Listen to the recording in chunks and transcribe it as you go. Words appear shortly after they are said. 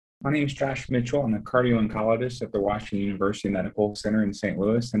My name is Josh Mitchell. I'm a cardio-oncologist at the Washington University Medical Center in St.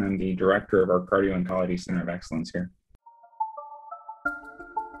 Louis, and I'm the director of our Cardio-Oncology Centre of Excellence here.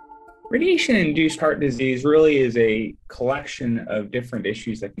 Radiation-induced heart disease really is a collection of different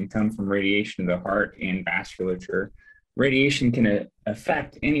issues that can come from radiation to the heart and vasculature. Radiation can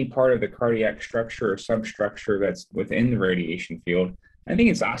affect any part of the cardiac structure or substructure that's within the radiation field. I think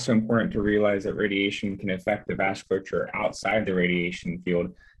it's also important to realize that radiation can affect the vasculature outside the radiation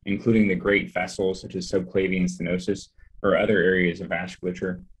field, including the great vessels such as subclavian stenosis or other areas of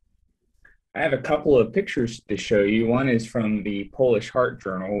vasculature. I have a couple of pictures to show you. One is from the Polish Heart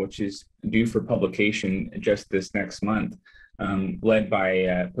Journal, which is due for publication just this next month, led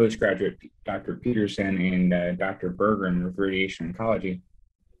by postgraduate Dr. Peterson and Dr. Bergeron with radiation oncology.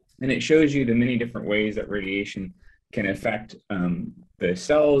 And it shows you the many different ways that radiation can affect the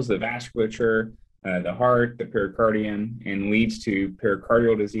cells, the vasculature, the heart, the pericardium, and leads to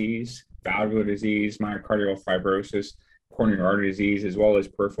pericardial disease, valvular disease, myocardial fibrosis, coronary artery disease, as well as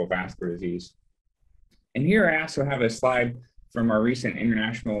peripheral vascular disease. And here I also have a slide from our recent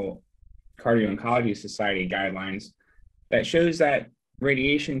International Cardio-Oncology Society guidelines that shows that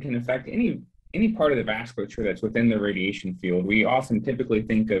radiation can affect any part of the vasculature that's within the radiation field. We often typically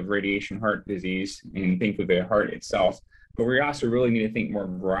think of radiation heart disease and think of the heart itself, but we also really need to think more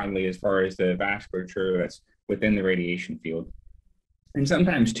broadly as far as the vasculature that's within the radiation field. And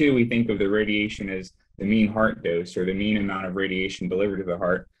sometimes too, we think of the radiation as the mean heart dose or the mean amount of radiation delivered to the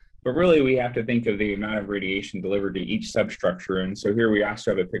heart, but really we have to think of the amount of radiation delivered to each substructure. And so here we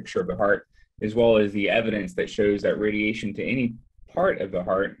also have a picture of the heart, as well as the evidence that shows that radiation to any part of the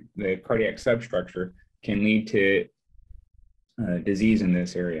heart, the cardiac substructure, can lead to disease in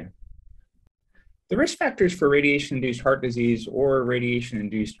this area. The risk factors for radiation-induced heart disease or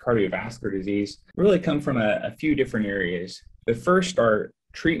radiation-induced cardiovascular disease really come from a few different areas. The first are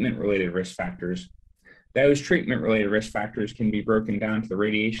treatment-related risk factors. Those treatment-related risk factors can be broken down to the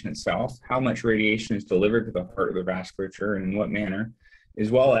radiation itself, how much radiation is delivered to the heart or the vasculature and in what manner,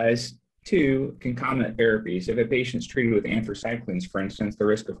 as well as two, concomitant therapies. If a patient's treated with anthracyclines, for instance, the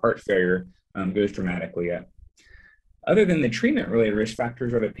risk of heart failure goes dramatically up. Other than the treatment-related risk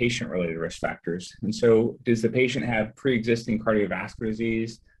factors are the patient-related risk factors. And so does the patient have pre-existing cardiovascular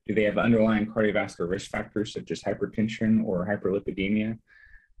disease? Do they have underlying cardiovascular risk factors such as hypertension or hyperlipidemia?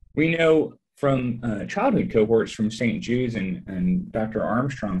 We know from childhood cohorts from St. Jude's and Dr.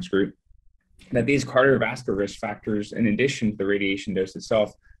 Armstrong's group that these cardiovascular risk factors, in addition to the radiation dose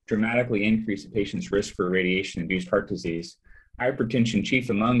itself, dramatically increase a patient's risk for radiation-induced heart disease. Hypertension chief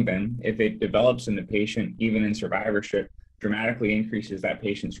among them, if it develops in the patient, even in survivorship, dramatically increases that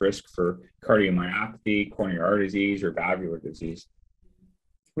patient's risk for cardiomyopathy, coronary artery disease, or valvular disease.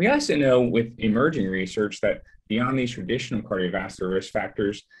 We also know with emerging research that beyond these traditional cardiovascular risk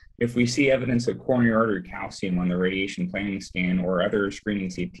factors, if we see evidence of coronary artery calcium on the radiation planning scan or other screening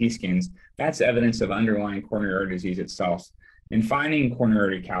CT scans, that's evidence of underlying coronary artery disease itself. And finding coronary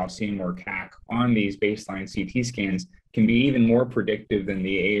artery calcium or CAC on these baseline CT scans can be even more predictive than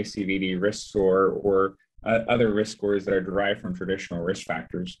the ASCVD risk score or other risk scores that are derived from traditional risk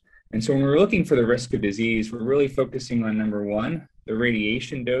factors. And so when we're looking for the risk of disease, we're really focusing on number one, the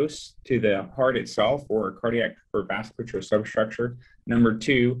radiation dose to the heart itself or cardiac or vasculature substructure. Number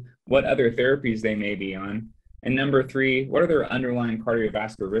two, what other therapies they may be on. And number three, what are their underlying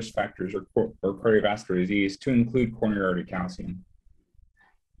cardiovascular risk factors or cardiovascular disease to include coronary artery calcium.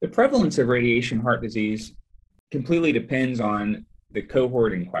 The prevalence of radiation heart disease completely depends on the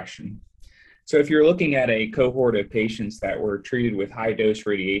cohort in question. So if you're looking at a cohort of patients that were treated with high dose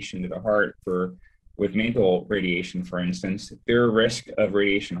radiation to the heart with mantle radiation, for instance, their risk of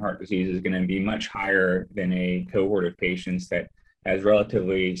radiation heart disease is going to be much higher than a cohort of patients that has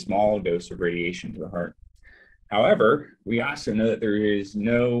relatively small dose of radiation to the heart. However, we also know that there is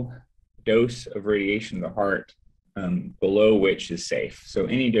no dose of radiation to the heart below which is safe. So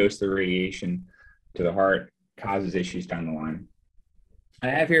any dose of radiation to the heart causes issues down the line. I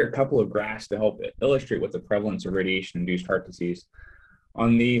have here a couple of graphs to help illustrate what the prevalence of radiation-induced heart disease.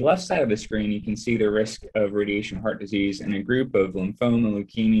 On the left side of the screen, you can see the risk of radiation heart disease in a group of lymphoma,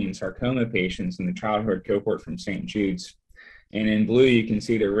 leukemia, and sarcoma patients in the childhood cohort from St. Jude's. And in blue, you can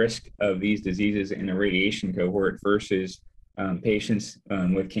see the risk of these diseases in a radiation cohort versus patients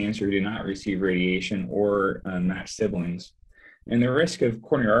with cancer who do not receive radiation or matched siblings. And the risk of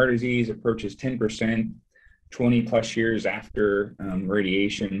coronary artery disease approaches 10%, 20 plus years after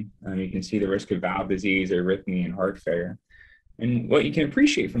radiation. You can see the risk of valve disease, arrhythmia, and heart failure. And what you can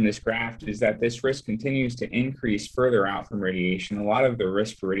appreciate from this graph is that this risk continues to increase further out from radiation. A lot of the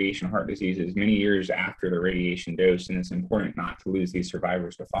risk for radiation heart disease is many years after the radiation dose, and it's important not to lose these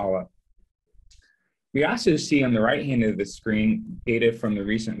survivors to follow-up. We also see on the right hand of the screen data from the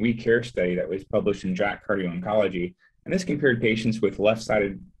recent We Care study that was published in JACC Cardio-Oncology, and this compared patients with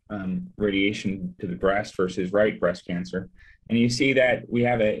left-sided radiation to the breast versus right breast cancer. And you see that we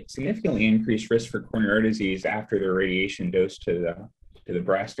have a significantly increased risk for coronary disease after the radiation dose to the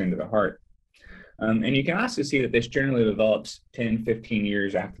breast and to the heart. And you can also see that this generally develops 10, 15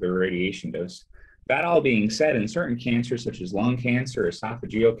 years after the radiation dose. That all being said, in certain cancers such as lung cancer,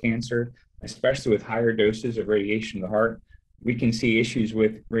 esophageal cancer, especially with higher doses of radiation to the heart, we can see issues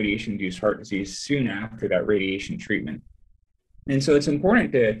with radiation-induced heart disease soon after that radiation treatment. And so it's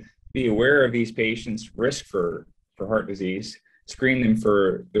important to be aware of these patients' risk for heart disease, screen them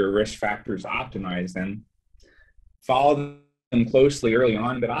for their risk factors, optimize them, follow them closely early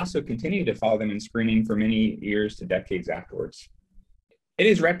on, but also continue to follow them in screening for many years to decades afterwards. It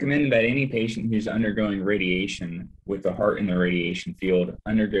is recommended that any patient who's undergoing radiation with the heart in the radiation field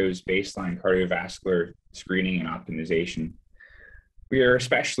undergoes baseline cardiovascular screening and optimization. We are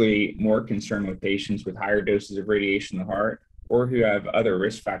especially more concerned with patients with higher doses of radiation to the heart, or who have other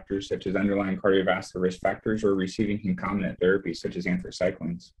risk factors such as underlying cardiovascular risk factors or receiving concomitant therapies such as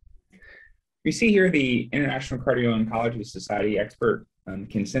anthracyclines. We see here the International Cardio-Oncology Society expert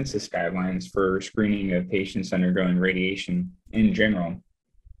consensus guidelines for screening of patients undergoing radiation in general.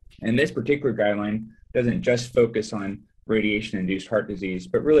 And this particular guideline doesn't just focus on radiation-induced heart disease,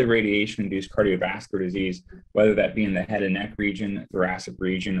 but really radiation-induced cardiovascular disease, whether that be in the head and neck region, thoracic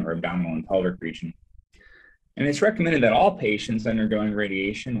region, or abdominal and pelvic region. And it's recommended that all patients undergoing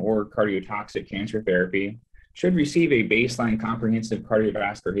radiation or cardiotoxic cancer therapy should receive a baseline comprehensive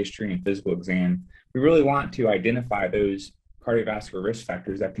cardiovascular history and physical exam. We really want to identify those cardiovascular risk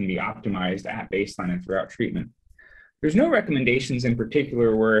factors that can be optimized at baseline and throughout treatment. There's no recommendations in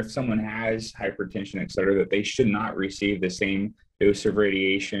particular where if someone has hypertension, et cetera, that they should not receive the same dose of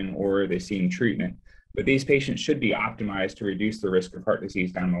radiation or the same treatment, but these patients should be optimized to reduce the risk of heart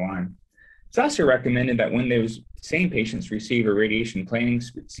disease down the line. It's also recommended that when those same patients receive a radiation planning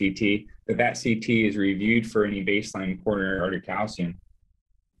CT, that CT is reviewed for any baseline coronary artery calcium.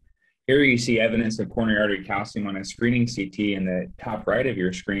 Here you see evidence of coronary artery calcium on a screening CT in the top right of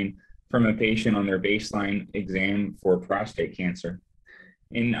your screen from a patient on their baseline exam for prostate cancer.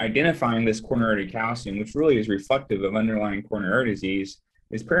 In identifying this coronary artery calcium, which really is reflective of underlying coronary artery disease,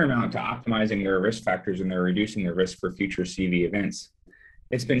 is paramount to optimizing their risk factors and they're reducing the risk for future CV events.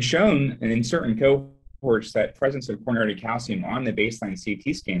 It's been shown in certain cohorts that presence of coronary artery calcium on the baseline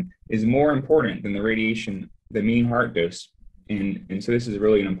CT scan is more important than the radiation, the mean heart dose. And so this is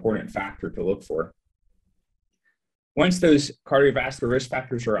really an important factor to look for. Once those cardiovascular risk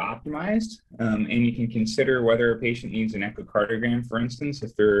factors are optimized, and you can consider whether a patient needs an echocardiogram, for instance,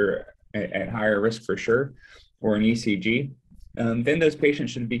 if they're at higher risk for sure, or an ECG, then those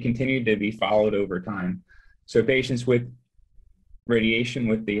patients should be continued to be followed over time. So patients with radiation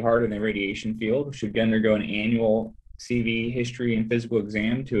with the heart in the radiation field should undergo an annual CV history and physical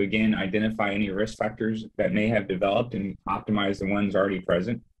exam to again identify any risk factors that may have developed and optimize the ones already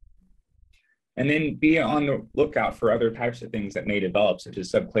present. And then be on the lookout for other types of things that may develop, such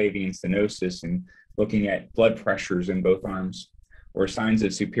as subclavian stenosis and looking at blood pressures in both arms, or signs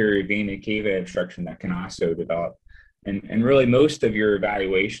of superior vena cava obstruction that can also develop. And really most of your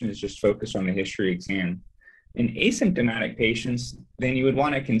evaluation is just focused on the history exam. In asymptomatic patients, then you would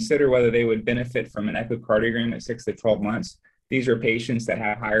want to consider whether they would benefit from an echocardiogram at 6 to 12 months. These are patients that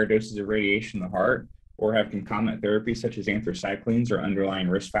have higher doses of radiation in the heart or have concomitant therapies such as anthracyclines or underlying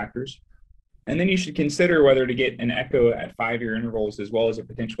risk factors. And then you should consider whether to get an echo at 5-year intervals as well as a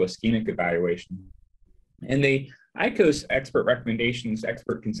potential ischemic evaluation. And the ICOS expert recommendations,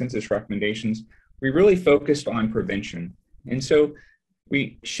 expert consensus recommendations, we really focused on prevention. And so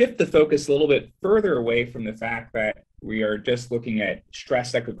we shift the focus a little bit further away from the fact that we are just looking at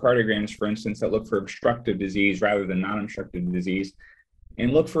stress echocardiograms, for instance, that look for obstructive disease rather than non-obstructive disease,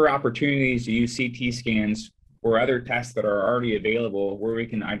 and look for opportunities to use CT scans or other tests that are already available where we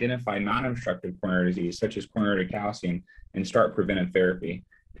can identify non-obstructive coronary disease, such as coronary calcium, and start preventive therapy.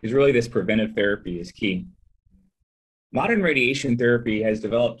 Because really this preventive therapy is key. Modern radiation therapy has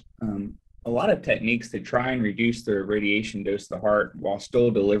developed a lot of techniques to try and reduce the radiation dose to the heart while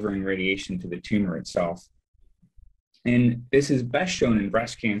still delivering radiation to the tumor itself. And this is best shown in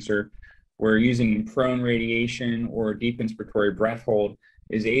breast cancer, where using prone radiation or deep inspiratory breath hold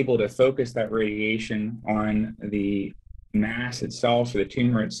is able to focus that radiation on the mass itself, or the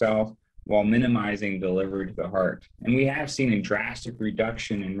tumor itself, while minimizing delivery to the heart. And we have seen a drastic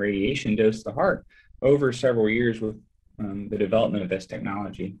reduction in radiation dose to the heart over several years with the development of this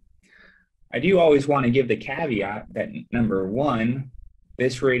technology. I do always want to give the caveat that number one,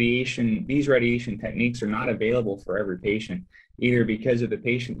 these radiation techniques are not available for every patient, either because of the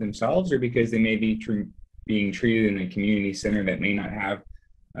patient themselves or because they may be being treated in a community center that may not have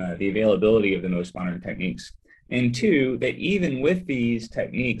the availability of the most modern techniques. And two, that even with these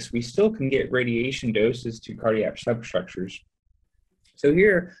techniques, we still can get radiation doses to cardiac substructures. So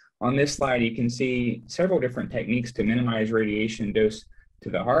here on this slide, you can see several different techniques to minimize radiation dose to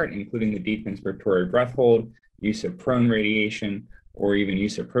the heart, including the deep inspiratory breath hold, use of prone radiation, or even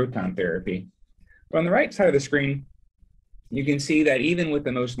use of proton therapy. But on the right side of the screen, you can see that even with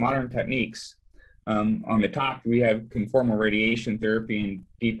the most modern techniques, on the top, we have conformal radiation therapy and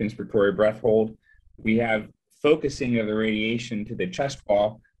deep inspiratory breath hold. We have focusing of the radiation to the chest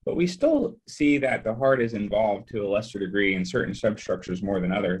wall, but we still see that the heart is involved to a lesser degree in certain substructures more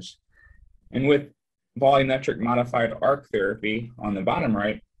than others. And with volumetric modified arc therapy on the bottom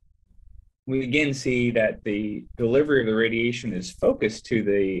right, we again see that the delivery of the radiation is focused to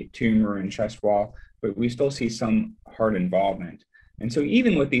the tumor and chest wall, but we still see some heart involvement. And so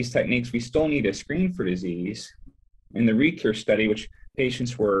even with these techniques, we still need to screen for disease. In the RECURE study, which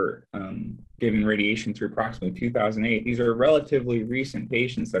patients were given radiation through approximately 2008, these are relatively recent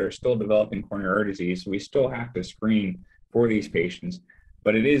patients that are still developing coronary artery disease. So we still have to screen for these patients.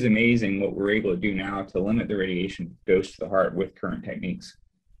 But it is amazing what we're able to do now to limit the radiation dose to the heart with current techniques.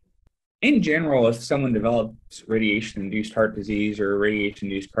 In general, if someone develops radiation-induced heart disease or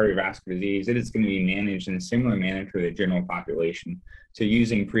radiation-induced cardiovascular disease, it is going to be managed in a similar manner to the general population. So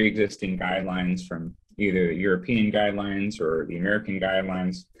using pre-existing guidelines from either the European guidelines or the American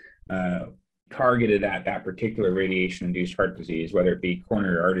guidelines targeted at that particular radiation-induced heart disease, whether it be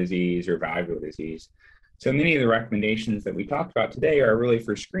coronary artery disease or valvular disease. So many of the recommendations that we talked about today are really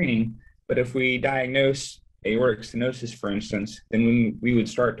for screening, but if we diagnose aortic stenosis, for instance, then we would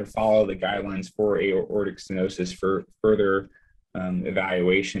start to follow the guidelines for aortic stenosis for further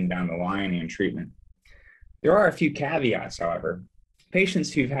evaluation down the line and treatment. There are a few caveats, however.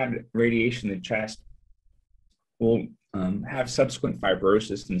 Patients who've had radiation in the chest will have subsequent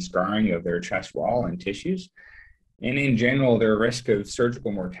fibrosis and scarring of their chest wall and tissues. And in general, their risk of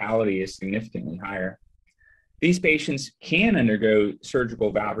surgical mortality is significantly higher. These patients can undergo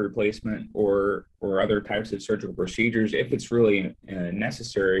surgical valve replacement or other types of surgical procedures if it's really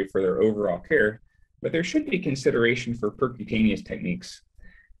necessary for their overall care, but there should be consideration for percutaneous techniques.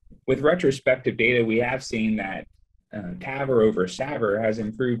 With retrospective data, we have seen that TAVR over SAVR has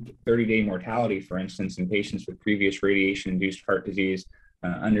improved 30-day mortality, for instance, in patients with previous radiation-induced heart disease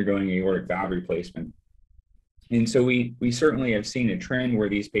undergoing aortic valve replacement. And so we certainly have seen a trend where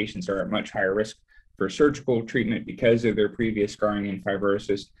these patients are at much higher risk for surgical treatment because of their previous scarring and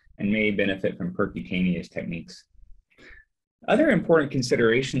fibrosis and may benefit from percutaneous techniques. Other important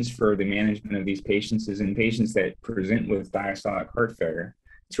considerations for the management of these patients is in patients that present with diastolic heart failure.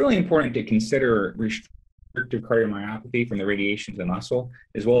 It's really important to consider restrictive cardiomyopathy from the radiation to the muscle,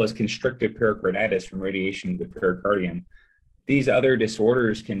 as well as constrictive pericarditis from radiation to the pericardium. These other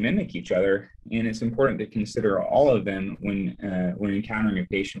disorders can mimic each other, and it's important to consider all of them when encountering a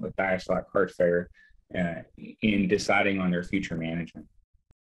patient with diastolic heart failure in deciding on their future management.